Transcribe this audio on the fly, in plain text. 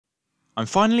I'm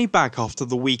finally back after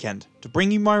the weekend to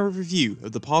bring you my review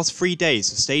of the past 3 days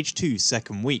of Stage 2's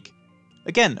second week.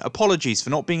 Again, apologies for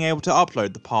not being able to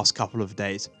upload the past couple of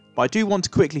days, but I do want to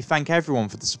quickly thank everyone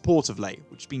for the support of late,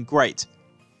 which has been great.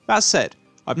 That said,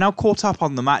 I've now caught up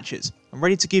on the matches and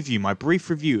ready to give you my brief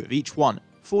review of each one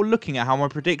before looking at how my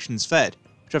predictions fared,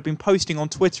 which I've been posting on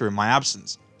Twitter in my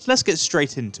absence, so let's get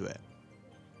straight into it.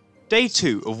 Day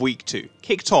 2 of Week 2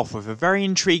 kicked off with a very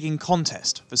intriguing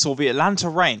contest that saw the Atlanta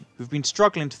Reign, who've been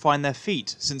struggling to find their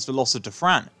feet since the loss of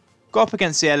Defran, go up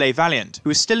against the LA Valiant, who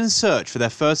are still in search for their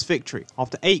first victory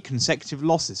after 8 consecutive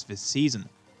losses this season.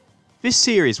 This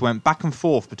series went back and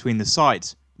forth between the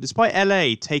sides, and despite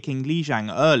LA taking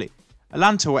Lijiang early,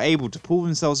 Atlanta were able to pull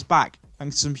themselves back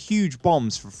thanks to some huge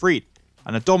bombs from Freed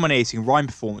and a dominating Reign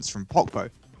performance from Pokpo,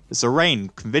 as the Reign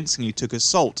convincingly took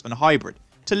Assault and Hybrid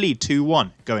to lead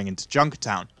 2-1 going into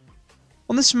Junkertown.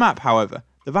 On this map, however,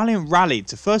 the Valiant rallied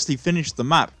to firstly finish the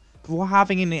map before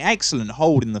having an excellent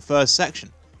hold in the first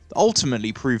section that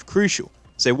ultimately proved crucial,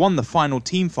 as they won the final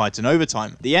teamfight in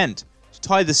overtime at the end to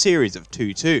tie the series of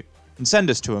 2-2 and send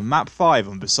us to a map 5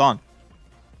 on Busan.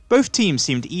 Both teams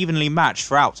seemed evenly matched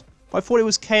throughout, but I thought it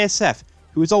was KSF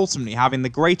who was ultimately having the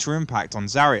greater impact on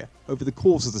Zarya over the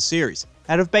course of the series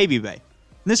ahead of Babybay, and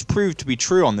this proved to be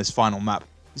true on this final map,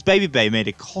 as Babybay made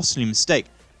a costly mistake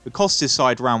that cost his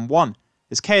side round 1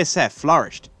 as KSF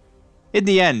flourished. In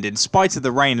the end, in spite of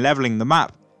the Reign levelling the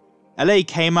map, LA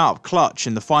came out clutch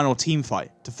in the final teamfight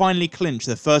to finally clinch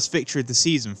their first victory of the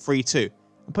season 3-2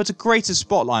 and put a greater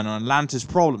spotlight on Atlanta's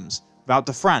problems without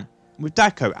Defran and with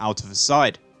Dako out of the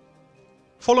side.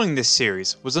 Following this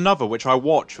series was another which I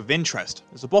watched with interest,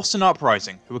 as the Boston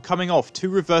Uprising, who were coming off 2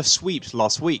 reverse sweeps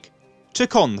last week,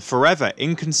 took on the forever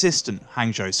inconsistent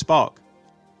Hangzhou Spark.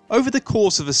 Over the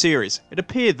course of the series, it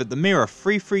appeared that the mirror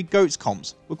 3-3 GOATS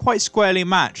comps were quite squarely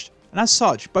matched, and as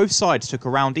such both sides took a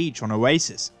round each on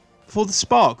Oasis, before the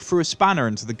Spark threw a spanner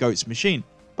into the GOATS machine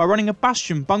by running a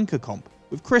Bastion bunker comp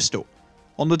with Crystal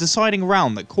on the deciding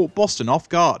round that caught Boston off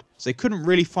guard, as they couldn't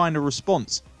really find a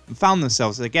response and found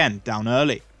themselves again down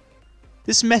early.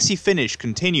 This messy finish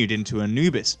continued into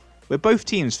Anubis, where both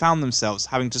teams found themselves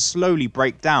having to slowly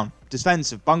break down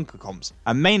defensive bunker comps,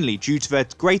 and mainly due to their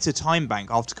greater time bank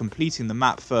after completing the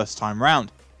map first time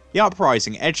round. The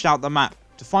Uprising edged out the map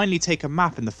to finally take a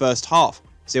map in the first half,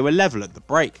 as they were level at the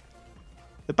break.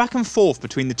 The back and forth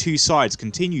between the two sides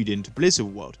continued into Blizzard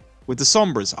World, with the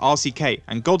Sombras, RCK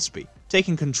and Godspeed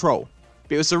taking control,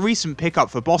 but it was a recent pickup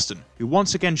for Boston who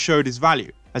once again showed his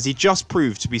value, as he just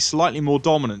proved to be slightly more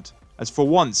dominant, as for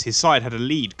once his side had a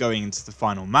lead going into the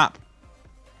final map.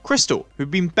 Crystal, who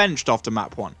had been benched after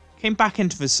map 1, came back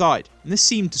into the side, and this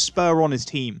seemed to spur on his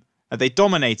team, as they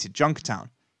dominated Junkertown,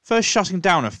 first shutting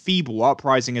down a feeble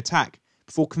Uprising attack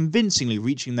before convincingly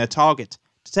reaching their target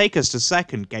to take us to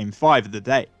second Game 5 of the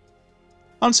day.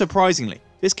 Unsurprisingly,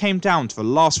 this came down to the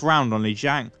last round on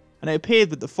Lijiang, and it appeared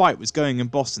that the fight was going in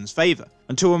Boston's favour,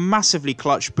 until a massively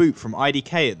clutch boot from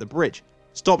IDK at the bridge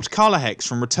stopped Colorhex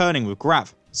from returning with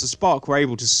Grav, as the Spark were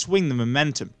able to swing the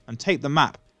momentum and take the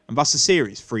map, and thus the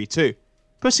series 3-2.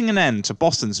 Putting an end to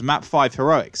Boston's map 5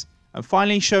 heroics, and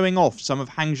finally showing off some of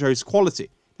Hangzhou's quality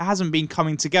that hasn't been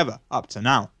coming together up to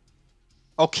now.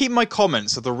 I'll keep my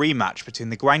comments of the rematch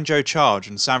between the Guangzhou Charge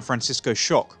and San Francisco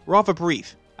Shock rather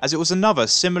brief, as it was another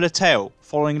similar tale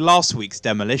following last week's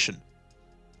demolition.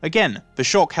 Again, the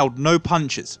Shock held no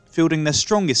punches, fielding their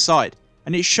strongest side,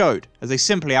 and it showed as they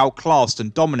simply outclassed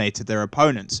and dominated their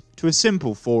opponents to a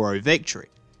simple 4-0 victory.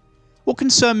 What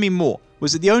concerned me more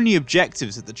was that the only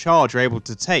objectives that the Charge were able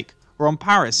to take were on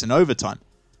Paris in overtime.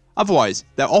 Otherwise,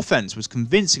 their offense was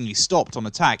convincingly stopped on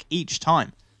attack each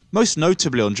time, most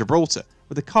notably on Gibraltar,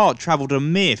 where the cart travelled a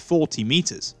mere 40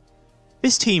 metres.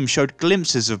 This team showed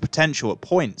glimpses of potential at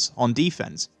points on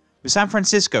defence, with San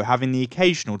Francisco having the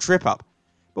occasional trip up,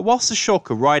 but whilst the Shock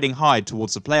are riding high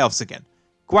towards the playoffs again,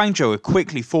 Guangzhou are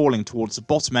quickly falling towards the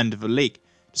bottom end of the league,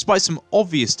 despite some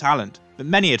obvious talent that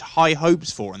many had high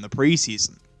hopes for in the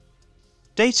pre-season.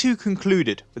 Day 2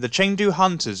 concluded with the Chengdu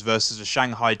Hunters versus the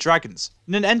Shanghai Dragons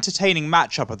in an entertaining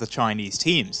matchup of the Chinese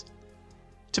teams.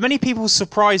 To many people's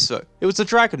surprise though, it was the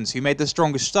Dragons who made the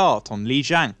strongest start on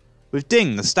Lijiang, with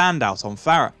Ding the standout on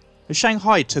Pharah, as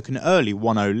Shanghai took an early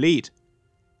 1-0 lead.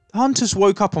 The Hunters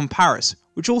woke up on Paris,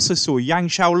 which also saw Yang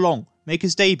Xiaolong make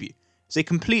his debut, as they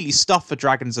completely stuffed the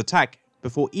Dragons' attack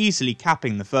before easily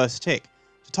capping the first tick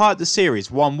to tie up the series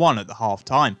 1-1 at the half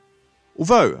time.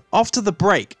 Although, after the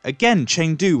break, again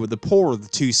Chengdu were the poorer of the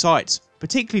two sides,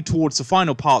 particularly towards the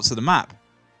final parts of the map.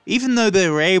 Even though they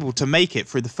were able to make it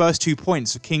through the first 2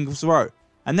 points of King's Row,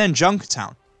 and then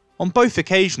Junkertown, on both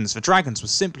occasions the Dragons were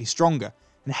simply stronger,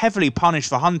 and heavily punished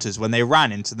the Hunters when they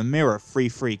ran into the mirror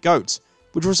 3-3 goats,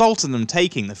 which resulted in them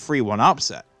taking the 3-1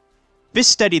 upset. This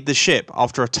steadied the ship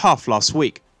after a tough last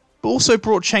week, but also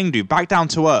brought Chengdu back down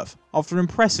to earth after an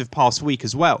impressive past week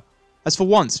as well, as for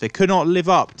once they could not live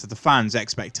up to the fans'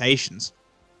 expectations.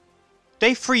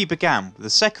 Day 3 began with the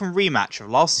second rematch of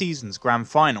last season's grand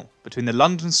final between the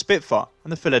London Spitfire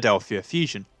and the Philadelphia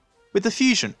Fusion, with the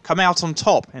Fusion coming out on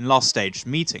top in last stage's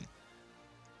meeting.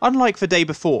 Unlike the day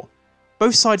before,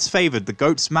 both sides favoured the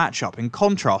GOATS matchup in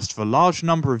contrast to the large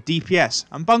number of DPS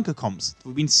and bunker comps that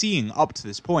we've been seeing up to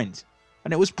this point,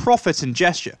 and it was Prophet and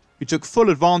Gesture who took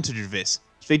full advantage of this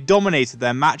as they dominated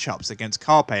their matchups against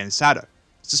Carpe and Sado,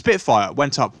 as the Spitfire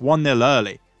went up 1-0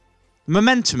 early. The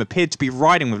momentum appeared to be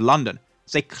riding with London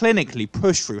as they clinically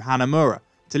pushed through Hanamura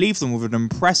to leave them with an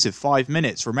impressive 5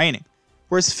 minutes remaining,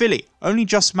 whereas Philly only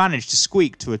just managed to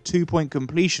squeak to a 2-point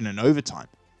completion in overtime.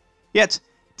 Yet,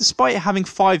 despite having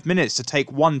 5 minutes to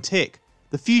take one tick,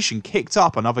 the Fusion kicked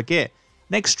up another gear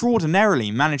and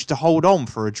extraordinarily managed to hold on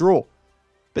for a draw.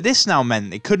 But this now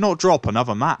meant they could not drop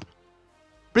another map.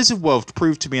 Blizzard World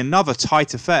proved to be another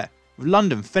tight affair, with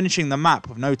London finishing the map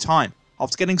with no time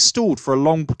after getting stalled for a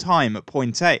long time at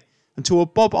point A until a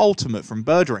Bob ultimate from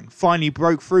Birdering finally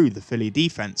broke through the Philly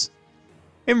defense.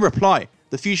 In reply,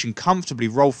 the Fusion comfortably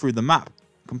rolled through the map,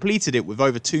 completed it with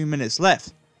over 2 minutes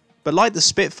left, but like the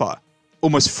Spitfire,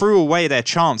 almost threw away their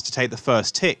chance to take the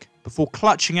first tick before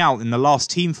clutching out in the last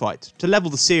teamfight to level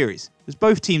the series as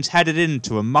both teams headed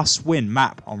into a must-win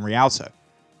map on Rialto.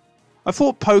 I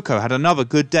thought Poco had another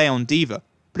good day on D.Va,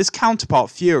 but his counterpart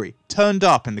Fury turned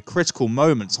up in the critical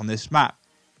moments on this map.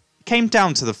 It came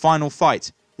down to the final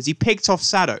fight as he picked off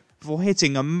Sado before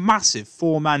hitting a massive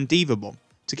 4-man D.Va bomb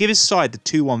to give his side the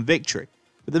 2-1 victory,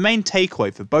 with the main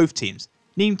takeaway for both teams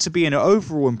needing to be an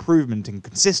overall improvement in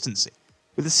consistency,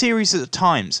 with the series at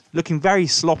times looking very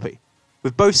sloppy,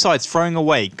 with both sides throwing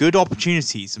away good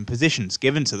opportunities and positions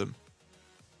given to them.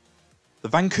 The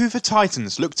Vancouver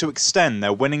Titans looked to extend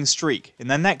their winning streak in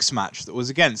their next match that was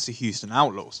against the Houston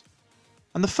Outlaws.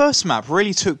 And the first map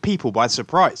really took people by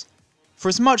surprise. For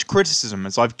as much criticism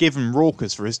as I've given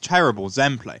Raucus for his terrible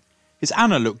Zen play, his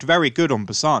Ana looked very good on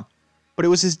Busan, but it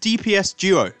was his DPS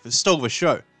duo that stole the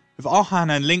show, with Arhan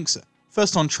and Linksa,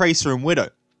 first on Tracer and Widow,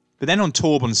 but then on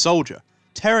Torb and Soldier,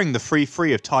 tearing the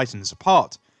 3-3 of Titans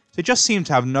apart. They just seemed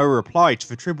to have no reply to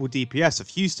the triple DPS of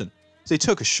Houston, as they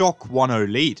took a shock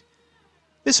 1-0 lead.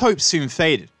 This hope soon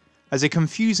faded, as they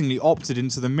confusingly opted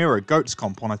into the mirror Goats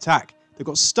comp on attack that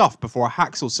got stuffed before a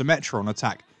Haxel Symmetra on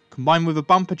attack, combined with a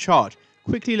bumper charge,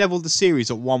 quickly levelled the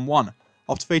series at 1-1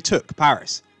 after they took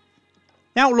Paris.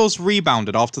 The Outlaws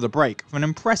rebounded after the break with an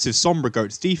impressive Sombra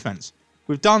Goats defense,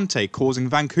 with Dante causing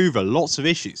Vancouver lots of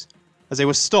issues, as they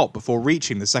were stopped before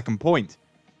reaching the second point.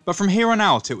 But from here on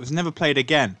out it was never played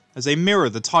again, as they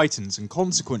mirrored the Titans and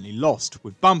consequently lost,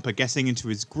 with Bumper getting into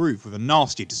his groove with a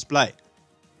nasty display.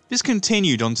 This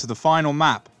continued onto the final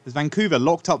map, as Vancouver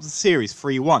locked up the series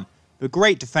 3-1 with a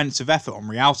great defensive effort on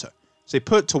Rialto, so they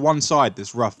put to one side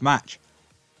this rough match.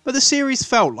 But the series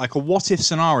felt like a what-if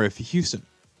scenario for Houston,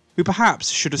 who perhaps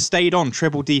should have stayed on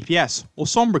triple DPS or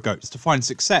Sombra Goats to find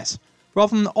success,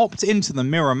 rather than opt into the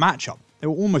mirror matchup they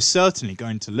were almost certainly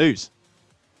going to lose.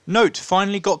 Note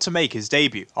finally got to make his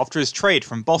debut after his trade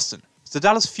from Boston, as the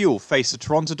Dallas Fuel faced the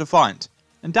Toronto Defiant,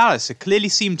 and Dallas had clearly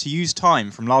seemed to use time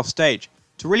from last stage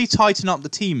to really tighten up the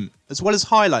team, as well as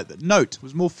highlight that Note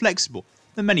was more flexible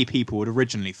than many people had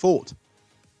originally thought.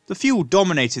 The Fuel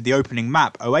dominated the opening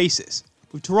map Oasis,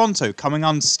 with Toronto coming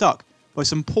unstuck by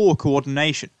some poor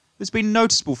coordination that's been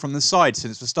noticeable from the side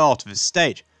since the start of this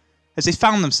stage, as they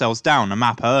found themselves down a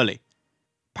map early.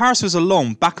 Paris was a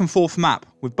long back and forth map,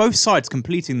 with both sides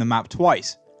completing the map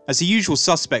twice, as the usual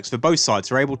suspects for both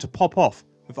sides are able to pop off,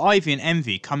 with Ivy and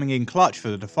Envy coming in clutch for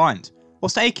the Defiant,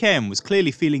 whilst AKM was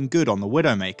clearly feeling good on the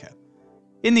Widowmaker.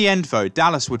 In the end though,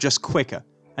 Dallas were just quicker,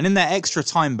 and in their extra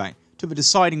time bank took the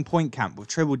deciding point camp with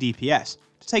triple DPS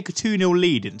to take a 2-0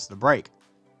 lead into the break.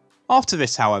 After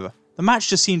this however, the match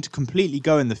just seemed to completely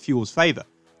go in the Fuel's favour,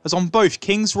 as on both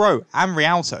Kings Row and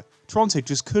Rialto, Toronto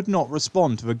just could not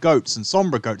respond to the Goats and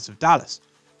Sombra Goats of Dallas,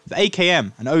 with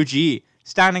AKM and OGE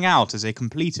standing out as they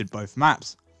completed both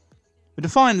maps. The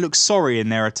Defiant looked sorry in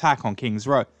their attack on Kings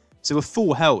Row, as they were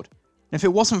full held, and if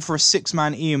it wasn't for a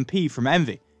 6-man EMP from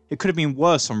Envy, it could have been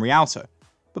worse on Rialto,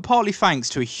 but partly thanks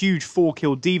to a huge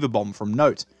 4-kill D.Va bomb from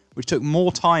Note, which took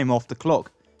more time off the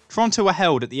clock, Toronto were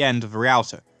held at the end of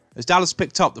Rialto, as Dallas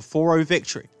picked up the 4-0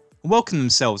 victory and welcomed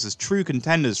themselves as true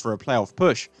contenders for a playoff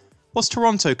push, whilst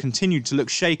Toronto continued to look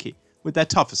shaky with their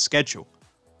toughest schedule.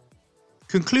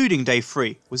 Concluding day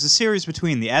 3 was the series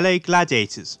between the LA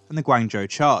Gladiators and the Guangzhou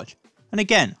Charge, And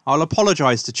again, I'll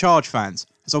apologise to Charge fans,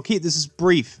 as I'll keep this as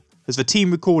brief, as the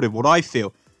team recorded what I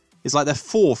feel is like their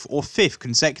 4th or 5th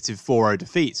consecutive 4-0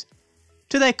 defeat.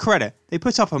 To their credit, they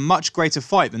put up a much greater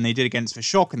fight than they did against the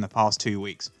Shock in the past 2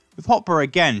 weeks, with Hopper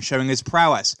again showing his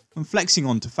prowess and flexing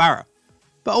onto Farah.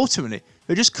 But ultimately,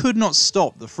 they just could not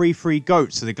stop the 3-3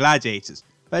 goats to the Gladiators,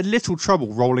 but had little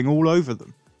trouble rolling all over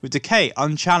them, with Decay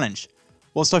unchallenged,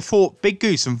 whilst I thought Big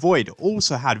Goose and Void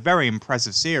also had very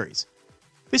impressive series.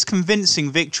 This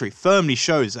convincing victory firmly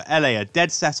shows that LA are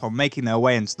dead set on making their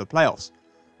way into the playoffs,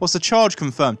 whilst the Charge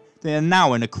confirmed they are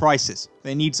now in a crisis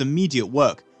that needs immediate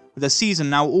work, with their season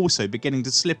now also beginning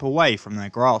to slip away from their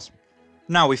grasp.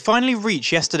 Now we finally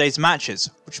reach yesterday's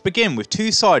matches, which begin with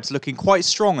two sides looking quite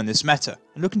strong in this meta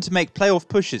and looking to make playoff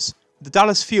pushes, with the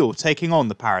Dallas Fuel taking on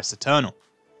the Paris Eternal.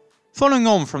 Following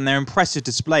on from their impressive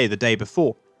display the day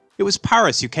before, it was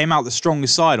Paris who came out the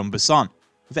strongest side on Busan,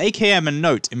 with AKM and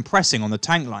Note impressing on the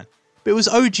tank line, but it was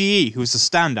OGE who was the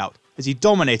standout as he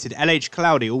dominated LH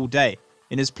Cloudy all day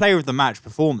in his player of the match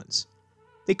performance.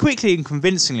 They quickly and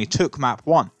convincingly took map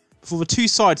 1, before the two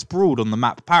sides brawled on the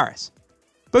map Paris.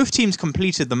 Both teams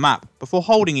completed the map before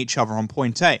holding each other on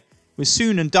point A, with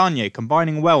Soon and Danye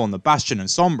combining well on the Bastion and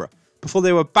Sombra, before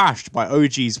they were bashed by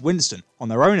OG's Winston on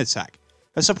their own attack,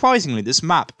 but surprisingly this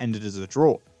map ended as a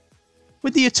draw.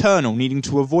 With the Eternal needing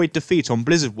to avoid defeat on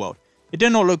Blizzard World, it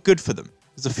did not look good for them,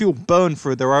 as the Fuel burned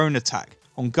through their own attack,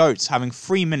 on Goats having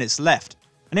 3 minutes left,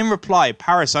 and in reply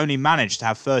Paris only managed to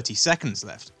have 30 seconds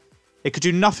left. They could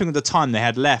do nothing with the time they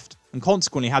had left, and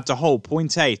consequently had to hold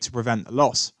point A to prevent the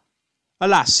loss.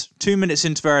 Alas, 2 minutes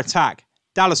into their attack,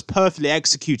 Dallas perfectly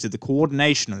executed the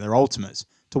coordination of their ultimates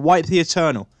to wipe the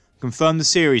Eternal and confirm the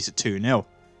series at 2-0.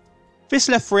 This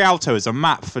left Rialto as a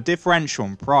map for differential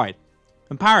and pride,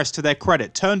 and Paris to their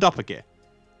credit turned up a gear.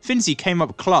 Finzi came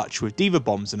up clutch with Diva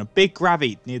Bombs and a big grab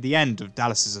eat near the end of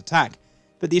Dallas' attack,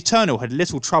 but the Eternal had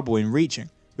little trouble in reaching,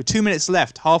 with 2 minutes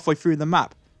left halfway through the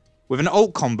map, with an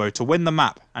ult combo to win the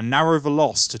map and narrow the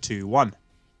loss to 2-1.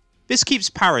 This keeps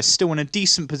Paris still in a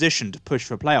decent position to push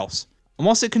for playoffs, and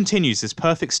whilst it continues this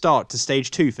perfect start to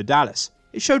stage 2 for Dallas,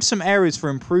 it showed some areas for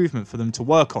improvement for them to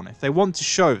work on if they want to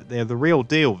show that they are the real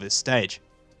deal this stage.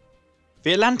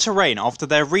 The Atlanta Reign, after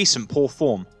their recent poor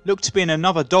form, looked to be in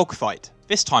another dogfight,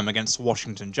 this time against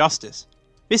Washington Justice.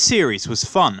 This series was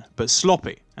fun, but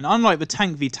sloppy, and unlike the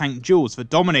tank v tank duels that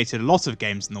dominated a lot of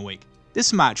games in the week,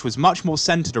 this match was much more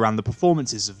centred around the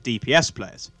performances of DPS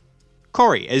players.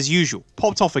 Corey, as usual,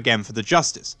 popped off again for the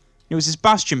Justice. It was his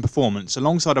Bastion performance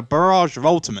alongside a barrage of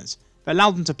ultimates that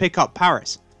allowed them to pick up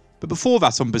Paris, but before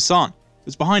that on Busan, it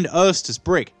was behind Erster's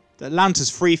Brig that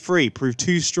Atlanta's 3-3 proved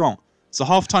too strong, as the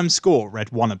half-time score read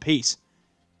 1 apiece.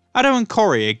 Addo and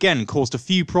Corey again caused a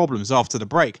few problems after the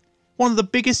break. One of the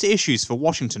biggest issues for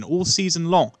Washington all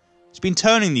season long has been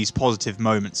turning these positive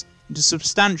moments into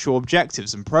substantial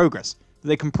objectives and progress that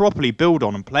they can properly build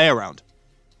on and play around.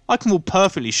 Iconwall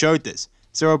perfectly showed this,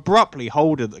 as they were abruptly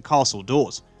halted at the castle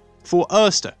doors, before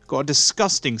Erster got a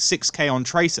disgusting 6k on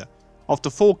Tracer after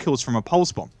 4 kills from a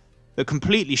pulse bomb that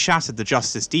completely shattered the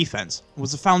Justice defense and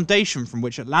was the foundation from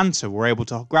which Atlanta were able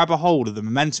to grab a hold of the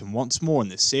momentum once more in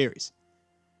this series.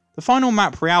 The final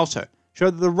map Rialto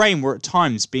showed that the Reign were at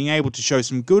times being able to show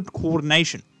some good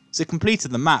coordination as they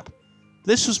completed the map, but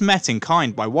this was met in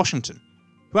kind by Washington,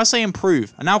 who as they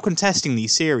improve are now contesting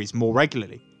these series more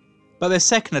regularly. But their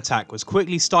second attack was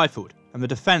quickly stifled and the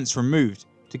defence removed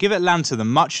to give Atlanta the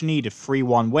much needed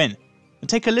 3-1 win and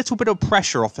take a little bit of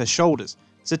pressure off their shoulders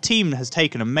as the team has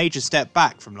taken a major step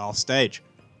back from last stage.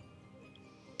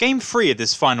 Game 3 of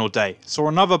this final day saw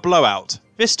another blowout,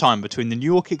 this time between the New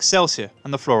York Excelsior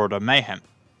and the Florida Mayhem.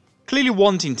 Clearly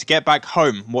wanting to get back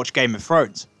home and watch Game of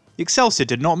Thrones, the Excelsior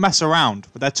did not mess around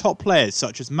with their top players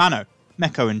such as Mano,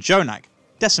 Meko and Jonak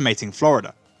decimating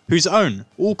Florida, whose own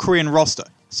all-Korean roster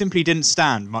simply didn't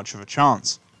stand much of a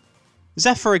chance.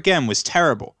 Zephyr again was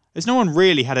terrible, as no one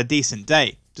really had a decent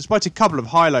day, despite a couple of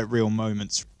highlight reel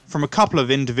moments from a couple of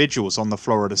individuals on the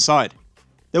Florida side.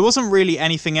 There wasn't really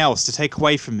anything else to take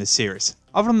away from this series,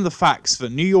 other than the facts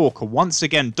that New York are once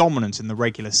again dominant in the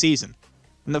regular season,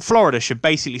 and that Florida should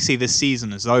basically see this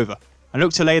season as over, and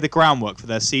look to lay the groundwork for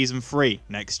their Season 3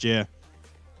 next year.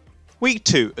 Week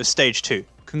 2 of Stage 2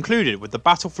 concluded with the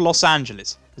battle for Los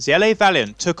Angeles, as the LA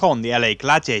Valiant took on the LA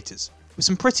Gladiators, with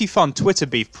some pretty fun Twitter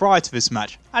beef prior to this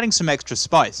match adding some extra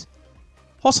spice.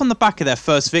 Hot on the back of their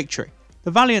first victory,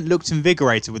 the Valiant looked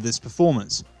invigorated with this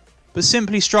performance, but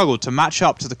simply struggled to match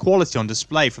up to the quality on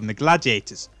display from the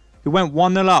Gladiators, who went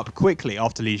 1-0 up quickly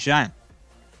after Li Jiang.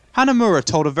 Hanamura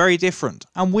told a very different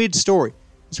and weird story,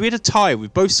 as we had a tie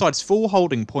with both sides full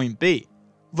holding point B.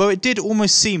 although it did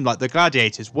almost seem like the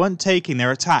Gladiators weren't taking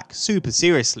their attack super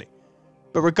seriously.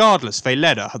 But regardless, they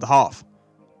led at the half.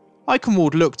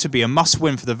 Eichenwald looked to be a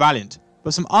must-win for the Valiant,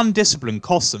 but some undiscipline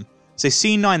cost them as they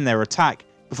C9 their attack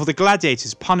before the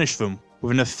Gladiators punished them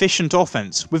with an efficient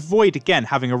offense, with Void again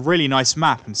having a really nice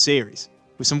map and series,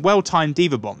 with some well-timed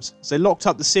Diva bombs as they locked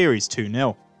up the series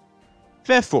 2-0.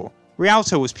 Therefore,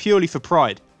 Rialto was purely for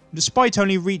pride, and despite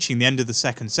only reaching the end of the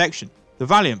second section, the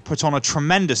Valiant put on a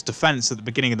tremendous defense at the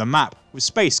beginning of the map, with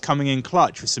Space coming in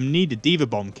clutch with some needed Diva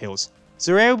bomb kills,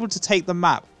 so they were able to take the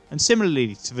map and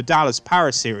similarly to the Dallas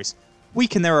Paris series,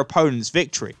 weaken their opponent's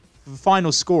victory with a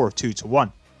final score of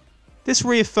 2-1. This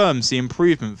reaffirms the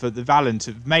improvement that the Valiant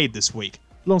have made this week,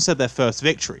 alongside their first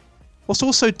victory, whilst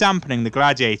also dampening the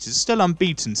Gladiators' still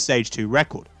unbeaten Stage 2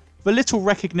 record, with a little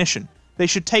recognition they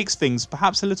should take things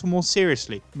perhaps a little more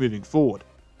seriously moving forward.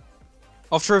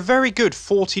 After a very good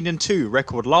 14-2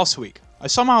 record last week, I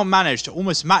somehow managed to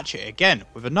almost match it again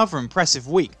with another impressive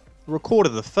week, a record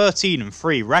of the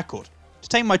 13-3 record, to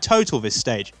take my total this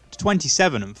stage to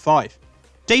 27-5.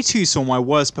 Day 2 saw my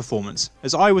worst performance,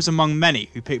 as I was among many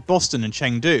who picked Boston and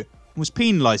Chengdu, and was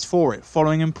penalised for it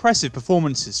following impressive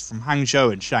performances from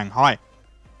Hangzhou and Shanghai.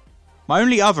 My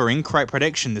only other incorrect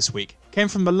prediction this week came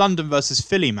from the London vs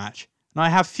Philly match, and I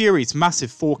have Fury's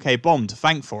massive 4K bomb to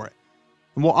thank for it,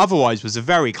 and what otherwise was a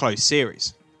very close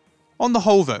series. On the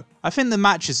whole though, I think the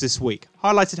matches this week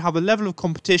highlighted how the level of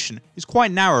competition is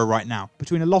quite narrow right now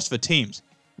between a lot of the teams,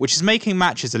 which is making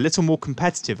matches a little more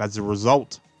competitive as a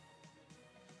result.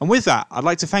 And with that, I'd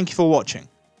like to thank you for watching.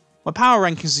 My power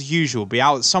rankings as usual will be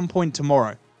out at some point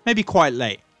tomorrow, maybe quite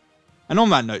late. And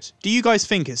on that note, do you guys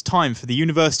think it's time for the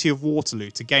University of Waterloo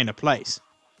to gain a place?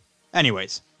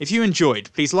 Anyways, if you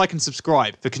enjoyed, please like and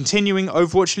subscribe for continuing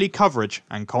Overwatch League coverage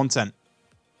and content.